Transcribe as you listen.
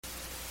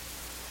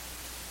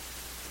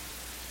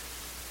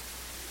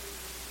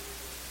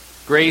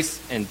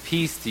Grace and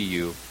peace to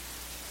you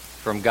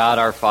from God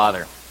our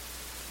Father,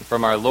 and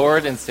from our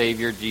Lord and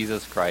Savior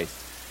Jesus Christ,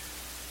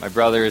 my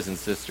brothers and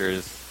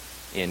sisters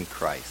in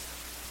Christ.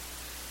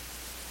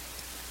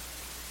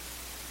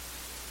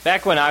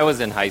 Back when I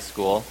was in high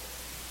school,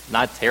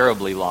 not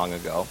terribly long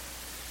ago,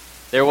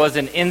 there was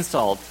an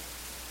insult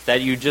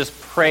that you just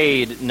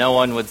prayed no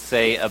one would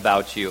say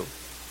about you.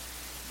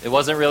 It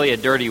wasn't really a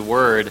dirty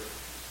word,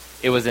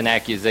 it was an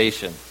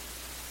accusation.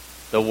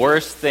 The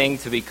worst thing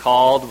to be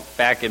called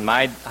back in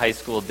my high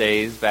school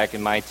days, back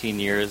in my teen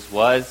years,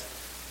 was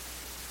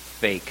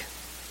fake.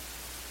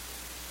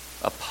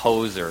 A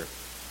poser.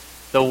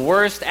 The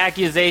worst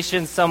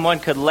accusation someone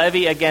could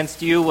levy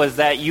against you was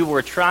that you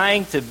were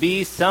trying to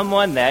be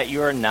someone that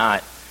you're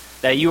not.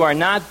 That you are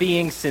not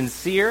being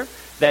sincere,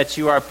 that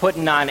you are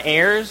putting on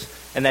airs,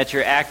 and that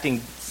you're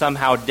acting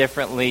somehow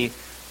differently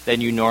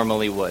than you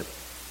normally would.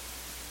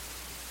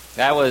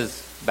 That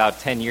was about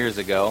 10 years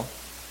ago.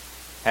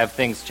 Have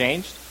things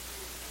changed?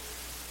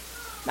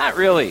 Not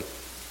really.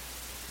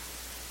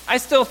 I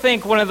still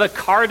think one of the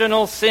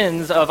cardinal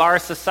sins of our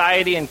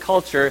society and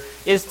culture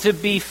is to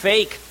be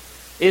fake,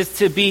 is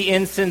to be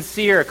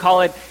insincere,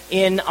 call it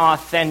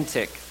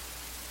inauthentic.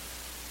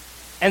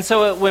 And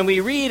so when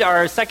we read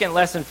our second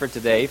lesson for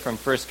today from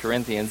 1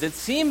 Corinthians, it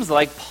seems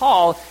like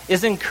Paul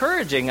is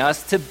encouraging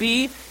us to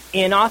be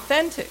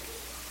inauthentic.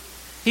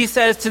 He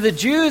says, to the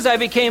Jews I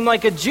became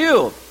like a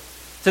Jew.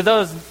 To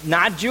those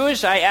not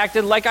Jewish, I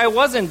acted like I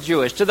wasn't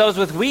Jewish. To those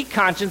with weak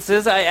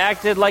consciences, I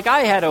acted like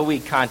I had a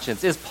weak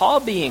conscience. Is Paul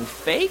being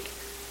fake?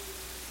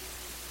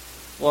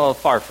 Well,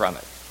 far from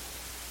it.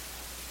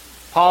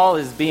 Paul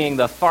is being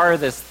the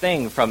farthest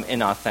thing from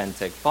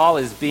inauthentic. Paul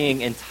is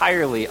being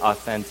entirely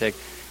authentic.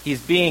 He's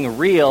being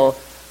real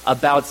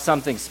about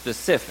something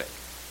specific.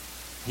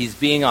 He's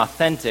being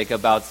authentic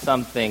about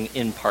something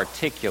in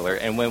particular.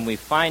 And when we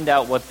find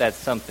out what that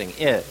something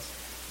is,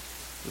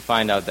 we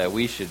find out that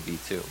we should be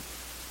too.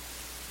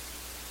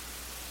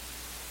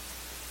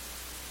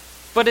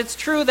 But it's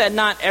true that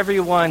not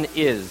everyone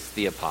is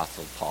the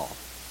Apostle Paul.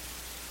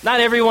 Not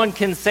everyone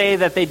can say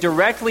that they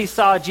directly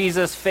saw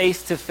Jesus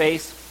face to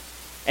face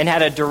and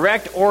had a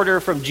direct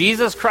order from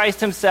Jesus Christ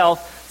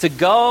himself to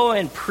go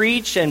and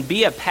preach and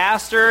be a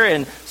pastor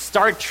and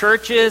start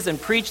churches and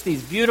preach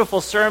these beautiful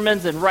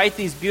sermons and write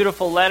these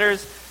beautiful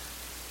letters.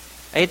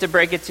 I hate to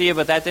break it to you,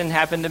 but that didn't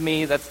happen to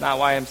me. That's not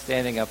why I'm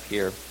standing up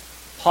here.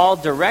 Paul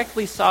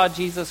directly saw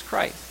Jesus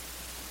Christ,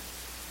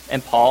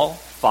 and Paul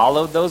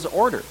followed those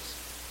orders.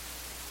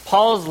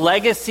 Paul's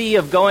legacy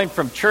of going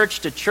from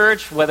church to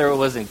church, whether it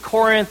was in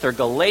Corinth or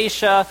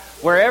Galatia,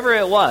 wherever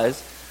it was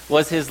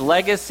his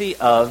legacy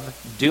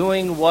of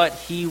doing what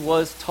he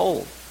was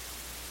told,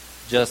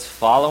 just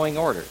following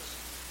orders.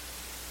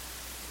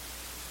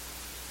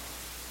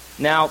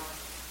 Now,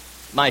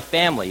 my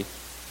family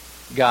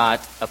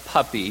got a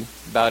puppy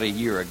about a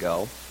year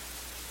ago,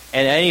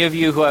 and any of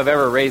you who have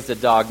ever raised a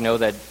dog know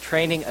that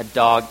training a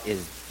dog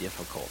is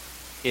difficult.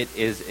 It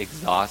is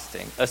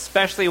exhausting,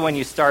 especially when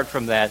you start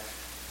from that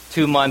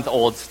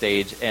 2-month-old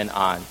stage and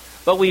on.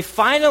 But we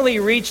finally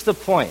reached the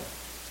point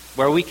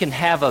where we can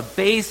have a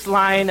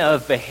baseline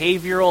of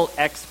behavioral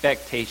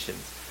expectations.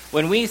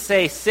 When we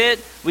say sit,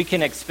 we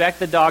can expect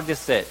the dog to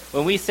sit.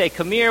 When we say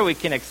come here, we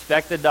can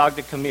expect the dog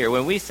to come here.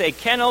 When we say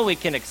kennel, we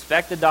can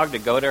expect the dog to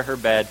go to her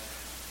bed.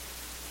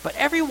 But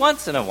every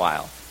once in a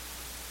while,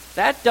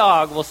 that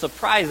dog will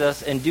surprise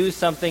us and do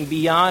something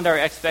beyond our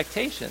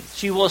expectations.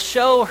 She will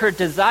show her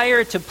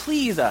desire to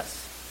please us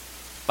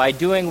by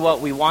doing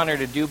what we want her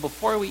to do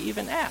before we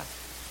even ask.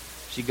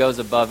 She goes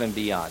above and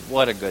beyond.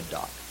 What a good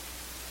dog.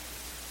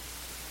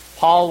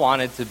 Paul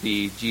wanted to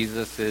be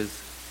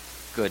Jesus'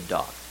 good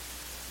dog.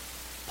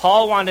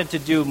 Paul wanted to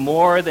do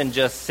more than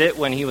just sit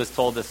when he was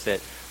told to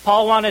sit.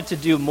 Paul wanted to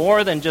do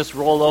more than just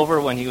roll over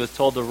when he was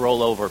told to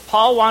roll over.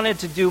 Paul wanted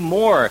to do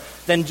more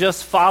than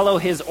just follow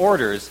his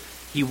orders.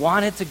 He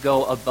wanted to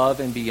go above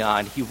and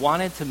beyond. He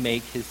wanted to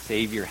make his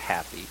Savior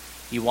happy.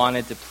 He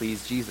wanted to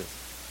please Jesus.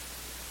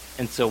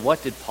 And so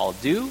what did Paul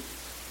do?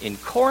 In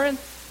Corinth,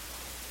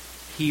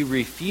 he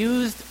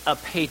refused a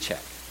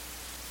paycheck.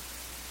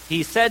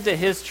 He said to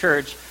his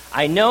church,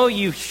 I know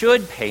you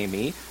should pay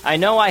me. I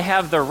know I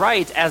have the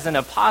right as an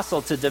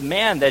apostle to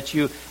demand that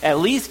you at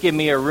least give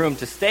me a room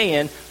to stay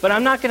in, but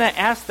I'm not going to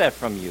ask that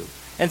from you.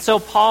 And so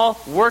Paul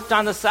worked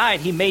on the side.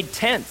 He made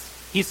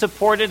tents. He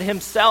supported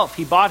himself.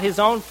 He bought his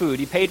own food.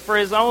 He paid for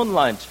his own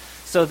lunch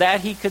so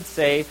that he could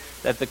say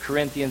that the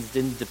Corinthians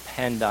didn't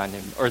depend on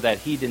him, or that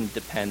he didn't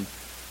depend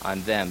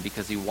on them,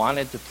 because he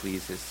wanted to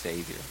please his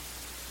Savior.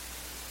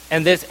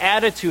 And this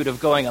attitude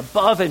of going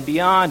above and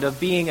beyond, of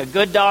being a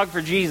good dog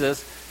for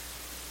Jesus,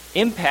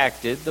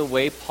 impacted the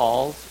way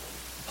Paul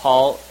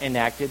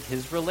enacted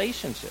his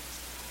relationships.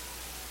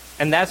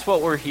 And that's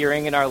what we're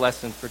hearing in our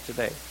lesson for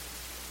today.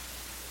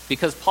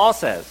 Because Paul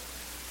says,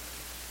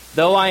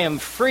 though I am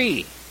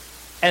free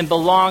and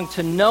belong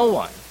to no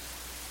one,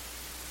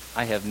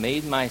 I have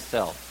made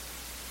myself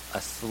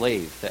a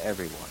slave to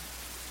everyone.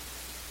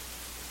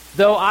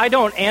 Though I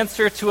don't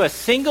answer to a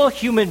single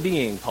human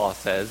being, Paul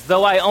says,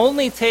 though I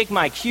only take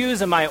my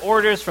cues and my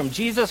orders from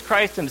Jesus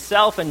Christ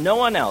himself and no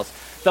one else,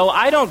 though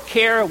I don't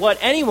care what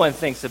anyone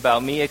thinks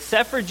about me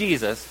except for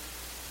Jesus,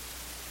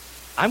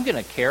 I'm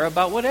going to care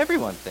about what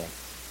everyone thinks.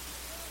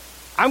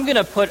 I'm going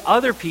to put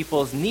other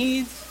people's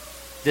needs,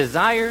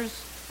 desires,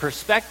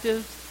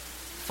 perspectives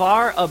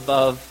far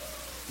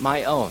above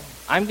my own.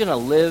 I'm going to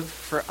live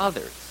for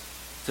others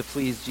to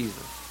please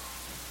Jesus.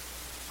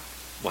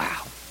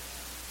 Wow.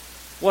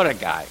 What a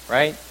guy,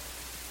 right?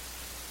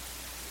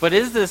 But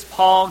is this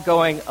Paul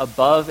going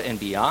above and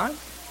beyond?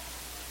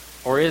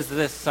 Or is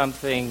this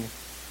something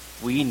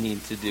we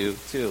need to do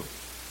too?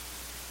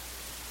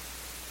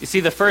 You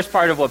see, the first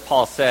part of what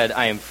Paul said,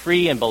 I am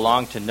free and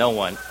belong to no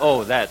one.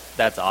 Oh,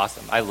 that's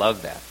awesome. I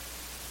love that.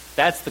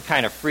 That's the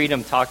kind of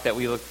freedom talk that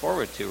we look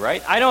forward to,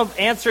 right? I don't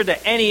answer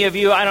to any of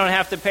you. I don't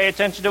have to pay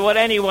attention to what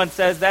anyone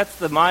says. That's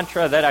the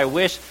mantra that I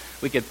wish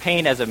we could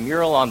paint as a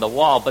mural on the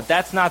wall, but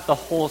that's not the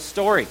whole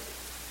story.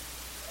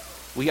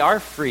 We are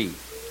free.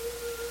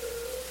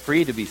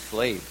 Free to be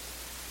slaves.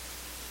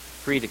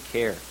 Free to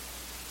care.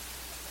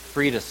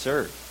 Free to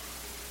serve.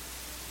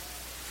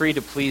 Free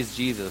to please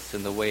Jesus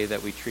in the way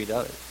that we treat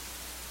others.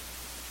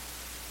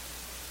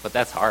 But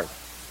that's hard.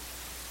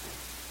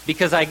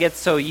 Because I get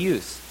so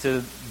used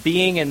to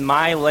being in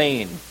my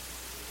lane,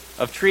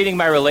 of treating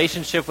my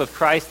relationship with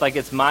Christ like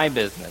it's my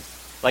business,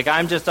 like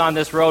I'm just on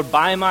this road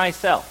by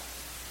myself.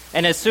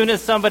 And as soon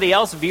as somebody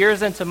else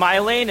veers into my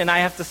lane and I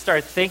have to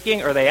start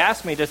thinking, or they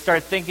ask me to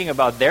start thinking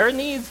about their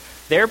needs,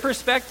 their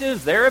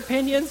perspectives, their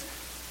opinions,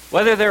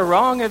 whether they're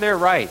wrong or they're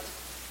right,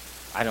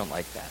 I don't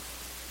like that.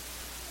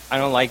 I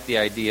don't like the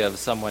idea of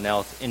someone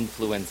else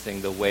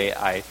influencing the way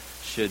I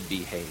should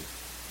behave.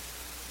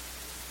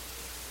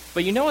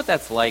 But you know what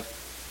that's like?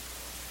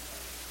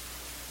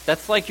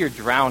 That's like you're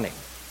drowning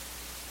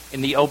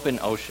in the open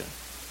ocean,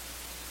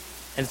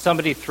 and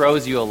somebody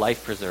throws you a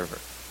life preserver,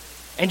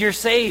 and you're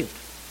saved.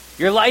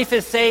 Your life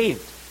is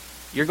saved.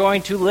 You're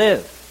going to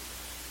live.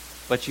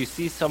 But you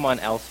see someone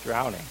else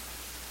drowning.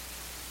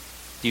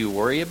 Do you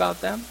worry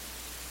about them?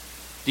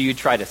 Do you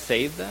try to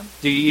save them?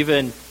 Do you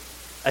even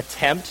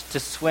attempt to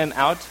swim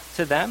out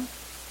to them?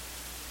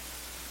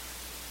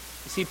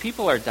 You see,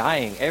 people are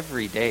dying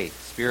every day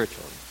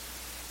spiritually.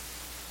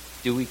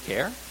 Do we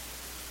care?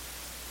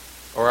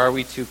 Or are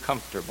we too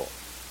comfortable?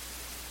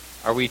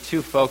 Are we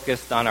too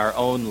focused on our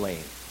own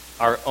lane,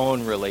 our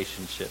own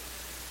relationship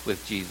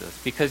with Jesus?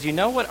 Because you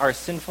know what our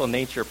sinful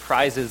nature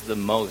prizes the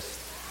most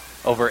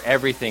over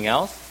everything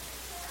else?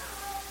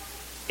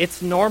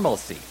 It's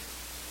normalcy.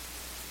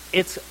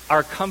 It's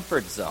our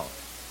comfort zone.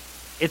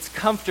 It's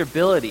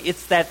comfortability.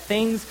 It's that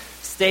things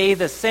stay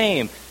the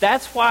same.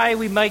 That's why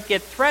we might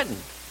get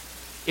threatened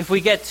if we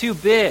get too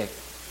big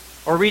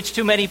or reach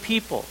too many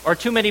people, or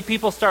too many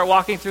people start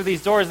walking through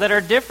these doors that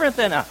are different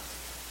than us.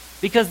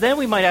 Because then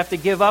we might have to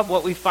give up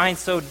what we find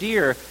so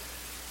dear.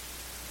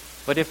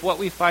 But if what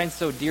we find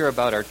so dear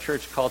about our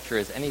church culture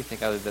is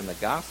anything other than the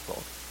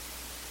gospel,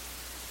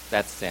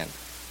 that's sin.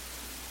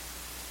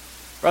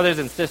 Brothers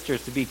and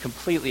sisters, to be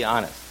completely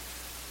honest,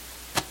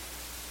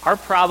 our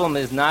problem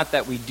is not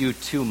that we do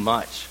too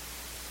much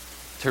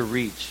to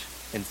reach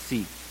and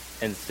seek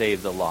and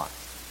save the lost.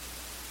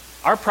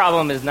 Our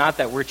problem is not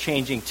that we're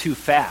changing too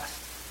fast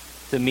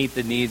to meet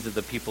the needs of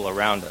the people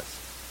around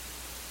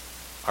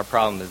us. Our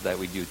problem is that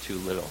we do too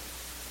little.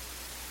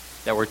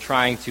 That we're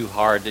trying too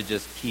hard to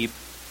just keep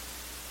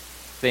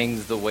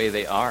things the way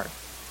they are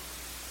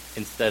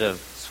instead of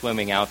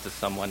swimming out to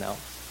someone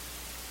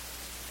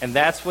else. And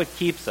that's what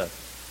keeps us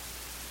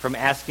from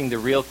asking the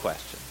real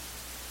question,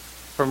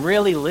 from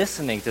really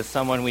listening to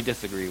someone we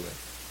disagree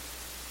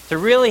with, to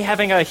really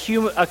having a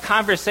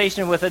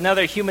conversation with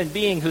another human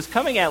being who's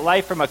coming at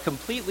life from a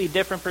completely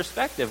different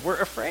perspective. We're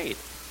afraid.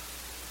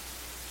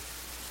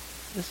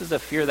 This is a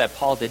fear that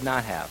Paul did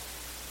not have,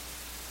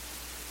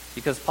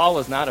 because Paul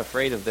was not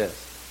afraid of this.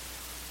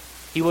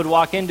 He would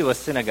walk into a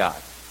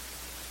synagogue.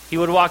 He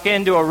would walk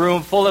into a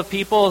room full of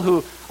people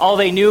who all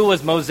they knew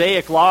was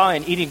Mosaic law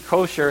and eating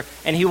kosher,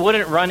 and he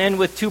wouldn't run in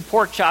with 2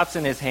 pork chops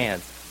in his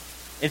hands.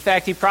 In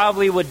fact, he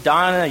probably would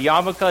don a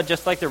yarmulke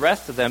just like the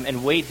rest of them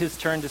and wait his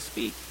turn to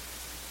speak.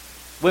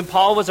 When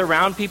Paul was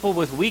around people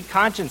with weak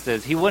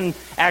consciences, he wouldn't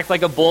act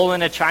like a bull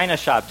in a china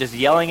shop, just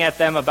yelling at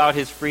them about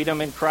his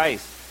freedom in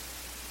Christ.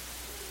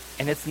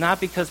 And it's not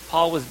because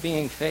Paul was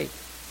being fake.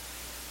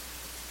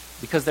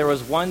 Because there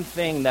was one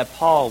thing that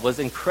Paul was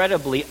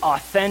incredibly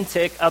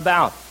authentic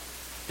about.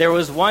 There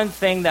was one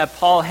thing that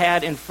Paul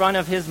had in front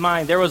of his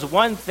mind. There was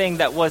one thing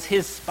that was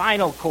his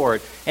spinal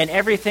cord and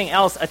everything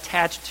else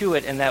attached to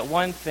it. And that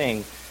one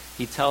thing,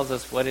 he tells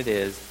us what it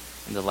is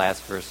in the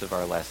last verse of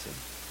our lesson.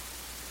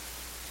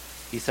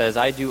 He says,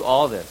 I do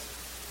all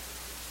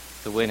this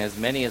to win as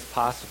many as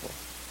possible.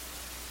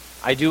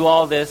 I do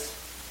all this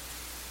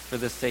for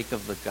the sake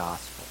of the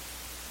gospel.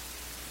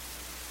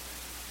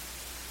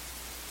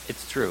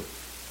 It's true.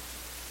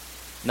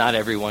 Not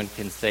everyone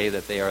can say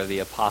that they are the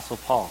Apostle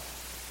Paul.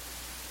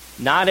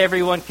 Not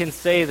everyone can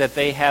say that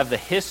they have the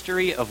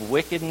history of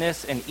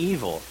wickedness and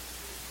evil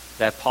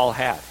that Paul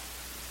had.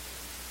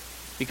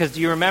 Because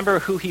do you remember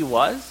who he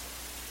was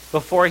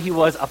before he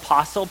was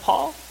Apostle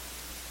Paul?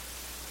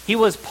 He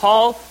was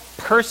Paul,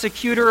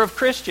 persecutor of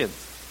Christians.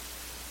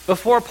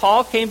 Before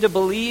Paul came to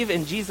believe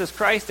in Jesus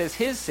Christ as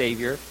his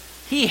Savior,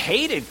 he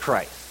hated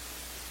Christ.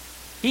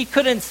 He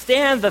couldn't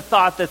stand the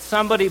thought that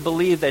somebody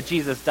believed that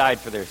Jesus died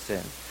for their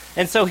sins.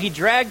 And so he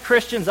dragged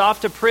Christians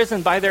off to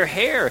prison by their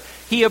hair.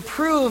 He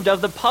approved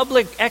of the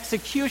public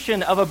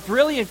execution of a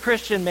brilliant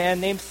Christian man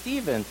named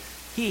Stephen.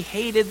 He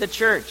hated the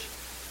church.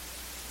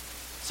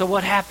 So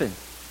what happened?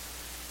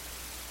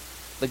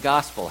 The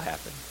gospel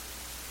happened.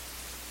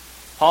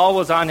 Paul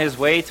was on his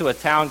way to a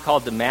town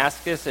called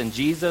Damascus, and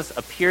Jesus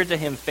appeared to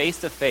him face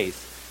to face.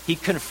 He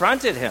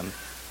confronted him,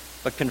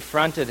 but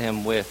confronted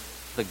him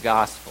with the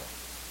gospel.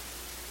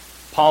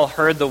 Paul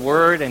heard the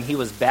word and he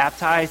was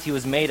baptized. He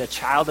was made a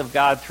child of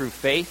God through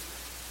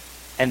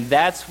faith. And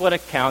that's what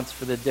accounts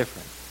for the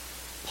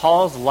difference.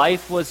 Paul's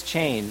life was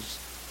changed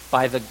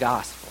by the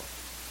gospel.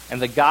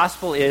 And the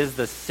gospel is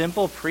the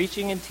simple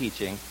preaching and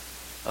teaching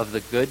of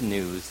the good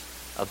news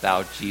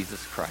about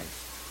Jesus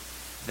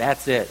Christ.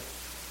 That's it.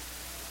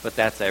 But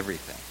that's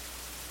everything.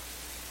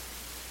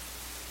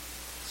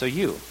 So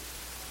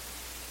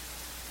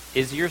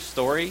is your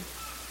story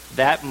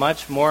that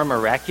much more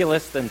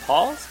miraculous than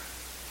Paul's?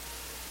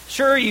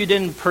 Sure, you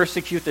didn't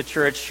persecute the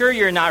church. Sure,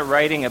 you're not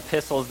writing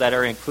epistles that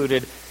are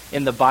included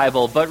in the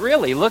Bible. But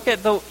really, look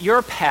at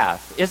your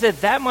path. Is it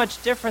that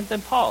much different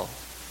than Paul?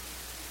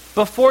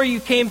 Before you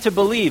came to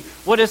believe,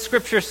 what does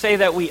Scripture say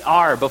that we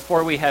are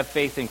before we have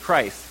faith in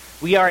Christ?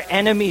 We are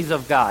enemies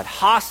of God,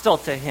 hostile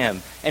to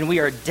Him, and we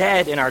are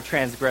dead in our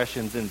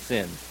transgressions and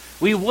sins.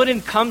 We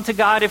wouldn't come to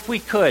God if we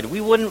could.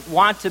 We wouldn't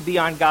want to be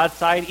on God's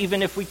side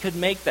even if we could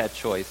make that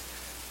choice.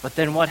 But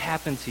then what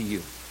happened to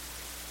you?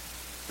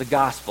 The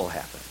gospel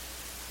happened.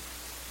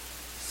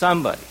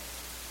 Somebody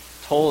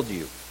told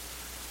you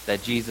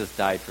that Jesus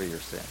died for your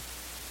sin.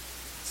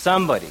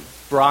 Somebody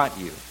brought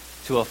you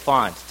to a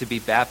font to be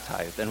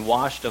baptized and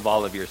washed of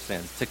all of your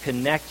sins, to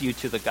connect you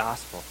to the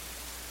gospel.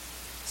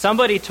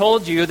 Somebody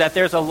told you that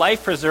there's a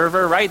life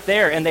preserver right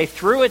there, and they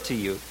threw it to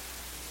you.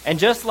 And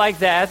just like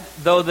that,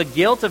 though the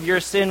guilt of your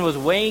sin was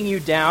weighing you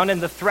down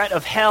and the threat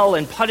of hell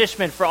and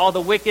punishment for all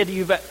the wicked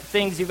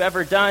things you've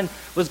ever done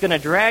was going to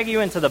drag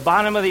you into the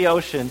bottom of the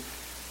ocean,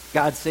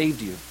 God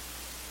saved you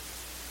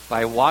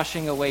by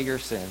washing away your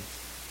sins,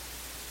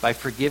 by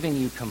forgiving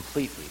you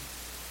completely.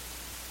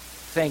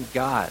 Thank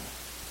God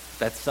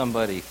that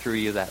somebody threw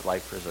you that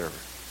life preserver.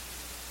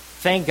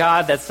 Thank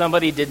God that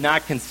somebody did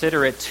not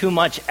consider it too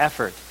much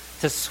effort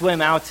to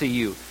swim out to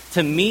you,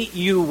 to meet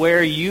you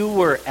where you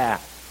were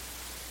at,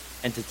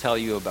 and to tell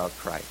you about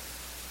Christ.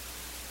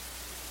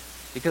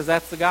 Because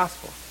that's the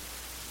gospel.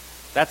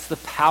 That's the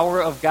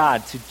power of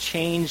God to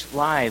change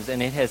lives,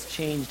 and it has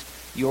changed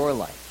your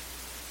life.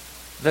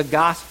 The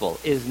gospel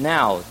is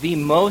now the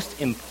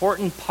most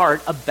important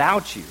part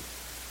about you.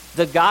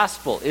 The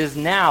gospel is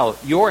now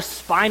your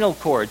spinal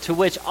cord to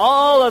which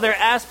all other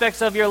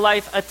aspects of your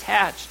life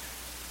attach.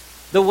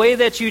 The way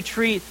that you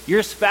treat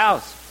your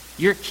spouse,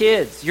 your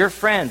kids, your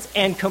friends,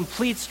 and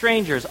complete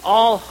strangers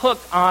all hook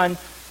on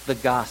the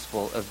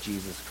gospel of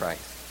Jesus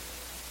Christ.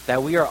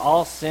 That we are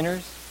all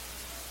sinners,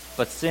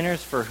 but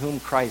sinners for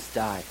whom Christ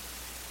died.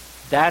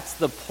 That's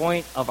the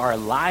point of our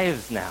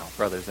lives now,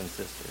 brothers and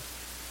sisters.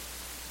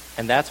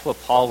 And that's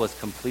what Paul was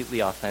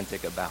completely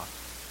authentic about.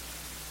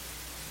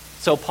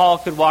 So Paul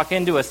could walk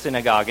into a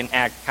synagogue and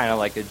act kind of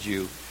like a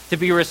Jew, to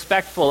be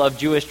respectful of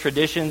Jewish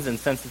traditions and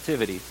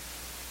sensitivities,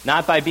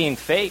 not by being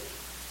fake,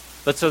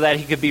 but so that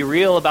he could be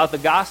real about the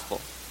gospel.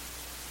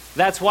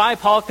 That's why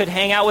Paul could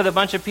hang out with a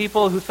bunch of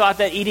people who thought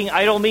that eating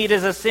idol meat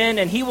is a sin,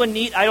 and he wouldn't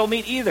eat idol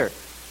meat either,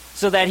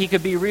 so that he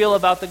could be real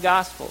about the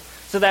gospel,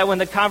 so that when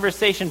the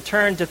conversation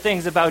turned to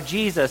things about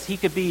Jesus, he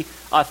could be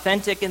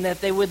authentic and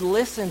that they would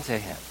listen to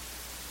him,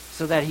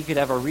 so that he could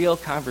have a real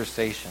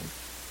conversation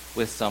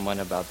with someone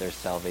about their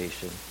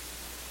salvation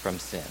from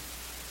sin.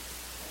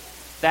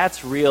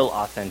 That's real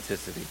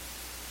authenticity.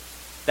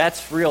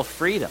 That's real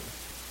freedom.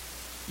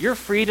 You're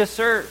free to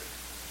serve,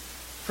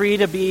 free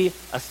to be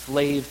a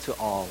slave to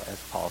all,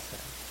 as Paul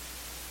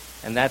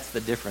said. And that's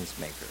the difference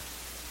maker,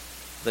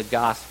 the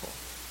gospel.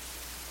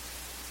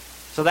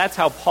 So that's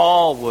how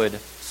Paul would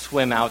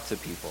swim out to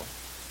people.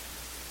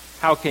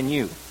 How can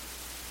you?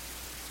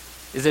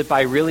 Is it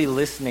by really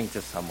listening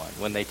to someone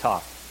when they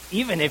talk,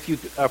 even if you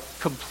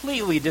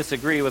completely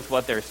disagree with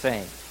what they're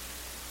saying?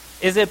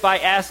 Is it by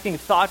asking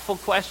thoughtful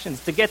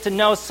questions to get to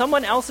know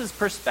someone else's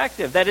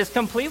perspective that is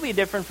completely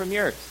different from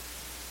yours?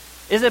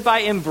 Is it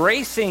by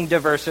embracing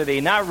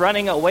diversity, not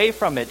running away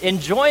from it,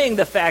 enjoying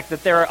the fact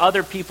that there are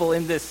other people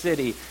in this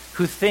city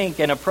who think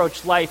and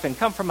approach life and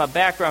come from a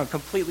background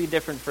completely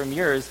different from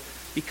yours,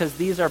 because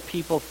these are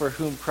people for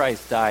whom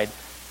Christ died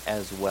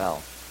as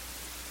well?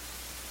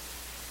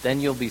 Then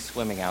you'll be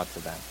swimming out to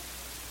them.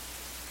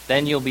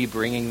 Then you'll be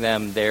bringing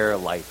them their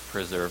life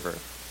preserver.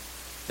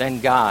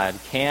 Then God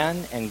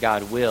can and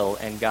God will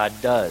and God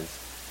does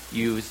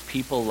use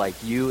people like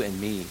you and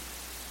me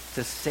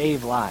to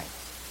save lives.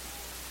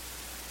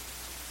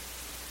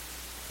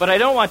 But I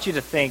don't want you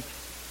to think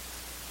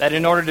that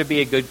in order to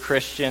be a good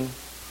Christian,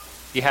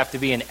 you have to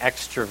be an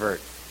extrovert.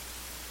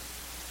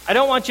 I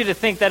don't want you to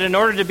think that in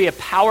order to be a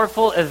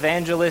powerful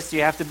evangelist,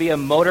 you have to be a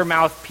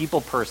motor-mouth people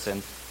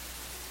person.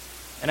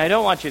 And I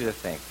don't want you to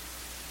think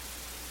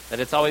that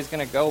it's always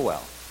going to go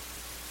well.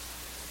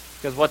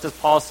 Because what does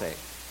Paul say?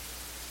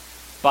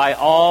 By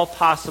all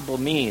possible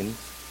means,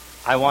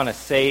 I want to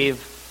save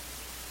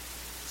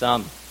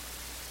some.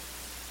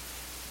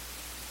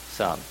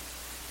 Some.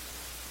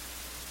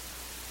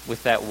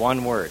 With that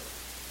one word.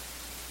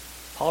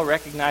 Paul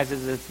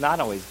recognizes it's not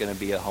always going to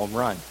be a home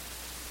run.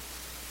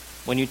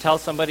 When you tell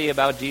somebody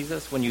about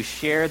Jesus, when you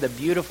share the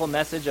beautiful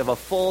message of a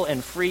full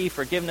and free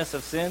forgiveness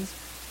of sins,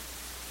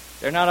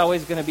 they're not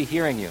always going to be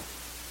hearing you.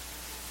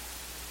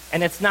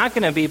 And it's not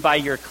going to be by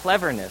your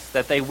cleverness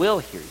that they will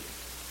hear you.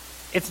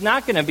 It's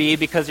not going to be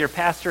because your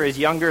pastor is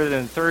younger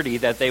than 30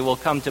 that they will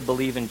come to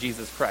believe in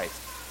Jesus Christ.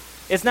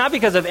 It's not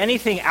because of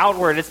anything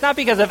outward. It's not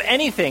because of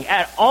anything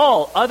at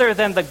all other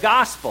than the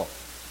gospel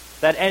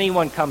that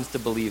anyone comes to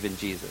believe in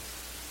Jesus.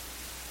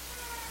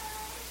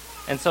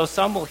 And so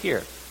some will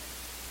hear.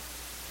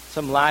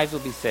 Some lives will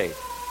be saved.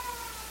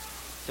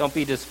 Don't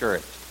be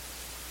discouraged.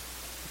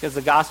 Because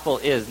the gospel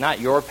is not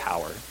your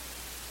power,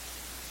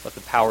 but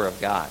the power of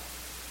God.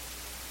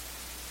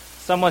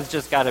 Someone's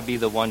just got to be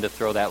the one to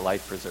throw that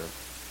life preserver.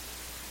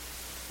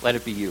 Let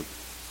it be you.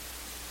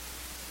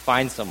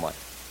 Find someone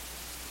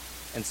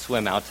and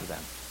swim out to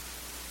them.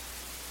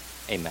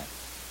 Amen.